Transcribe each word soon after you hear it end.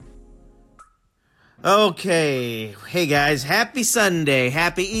Okay. Hey guys, happy Sunday,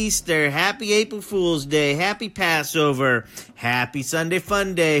 happy Easter, happy April Fool's Day, happy Passover, happy Sunday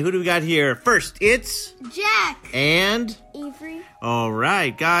Fun Day. Who do we got here? First, it's Jack and Avery. all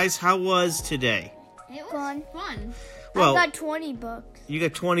right, guys, how was today? It was fun. Well, I got $20. You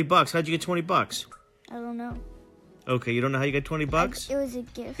got $20. How'd you get $20? I don't know. Okay, you don't know how you got $20? It was a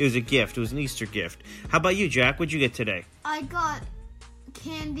gift. It was a gift. It was an Easter gift. How about you, Jack? What'd you get today? I got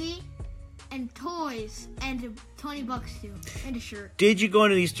candy and toys and $20 too, and a shirt. Did you go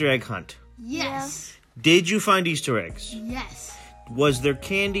on an Easter egg hunt? Yes. Did you find Easter eggs? Yes. Was there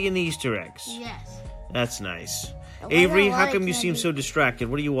candy in the Easter eggs? Yes. That's nice. I Avery, don't how like come you seem candy. so distracted?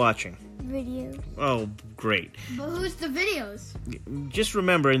 What are you watching? Videos. Oh, great. But who's the videos? Just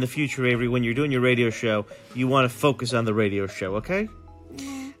remember in the future, Avery, when you're doing your radio show, you want to focus on the radio show, okay?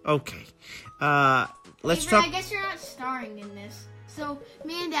 Okay. Let's Avery, talk. I guess you're not starring in this. So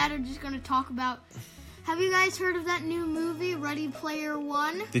me and Dad are just going to talk about. Have you guys heard of that new movie, Ready Player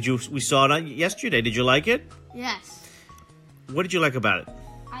One? We saw it on yesterday. Did you like it? Yes. What did you like about it?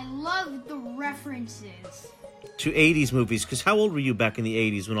 I love the references. To 80s movies, because how old were you back in the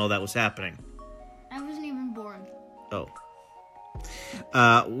 80s when all that was happening? I wasn't even born. Oh.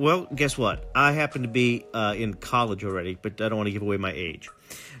 Well, guess what? I happen to be in college already, but I don't want to give away my age.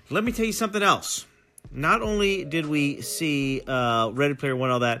 Let me tell you something else. Not only did we see Ready Player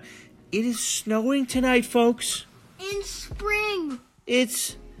One, all that, it is snowing tonight, folks. In spring.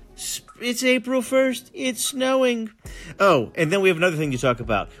 It's April 1st. It's snowing. Oh, and then we have another thing to talk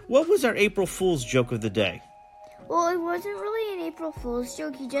about. What was our April Fool's joke of the day? Well, it wasn't really an April Fool's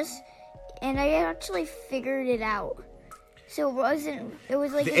joke. And I actually figured it out. So it was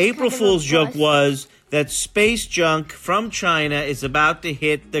like The this April kind of a Fool's joke bust. was that space junk from China is about to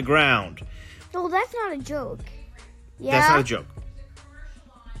hit the ground. No, that's not a joke. Yeah. That's not a joke.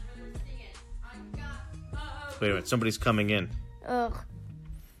 Wait a minute, somebody's coming in. Ugh.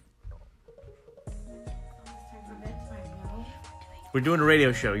 We're doing a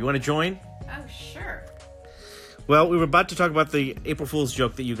radio show. You want to join? Oh, sure. Well, we were about to talk about the April Fool's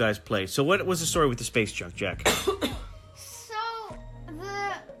joke that you guys played. So what was the story with the space junk, Jack? So,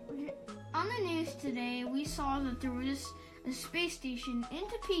 on the news today, we saw that there was a space station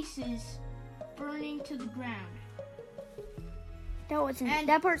into pieces, burning to the ground.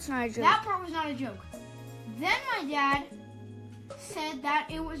 That part's not a joke. That part was not a joke. Then my dad said that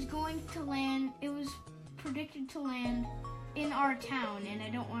it was going to land. It was predicted to land in our town, and I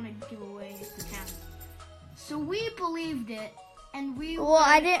don't want to give away the town. So we believed it, and we. Well,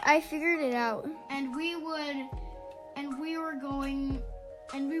 I didn't. I figured it out. And we were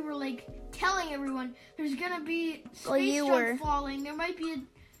like telling everyone there's gonna be space junk falling. There might be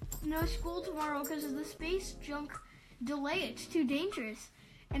no school tomorrow because of the space junk delay. It's too dangerous.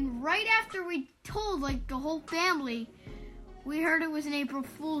 And right after we told like the whole family, we heard it was an April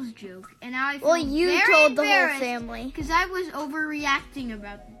Fool's joke, and I felt you told the whole family because I was overreacting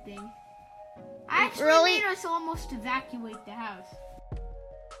about the thing. I actually Really? made us almost evacuate the house.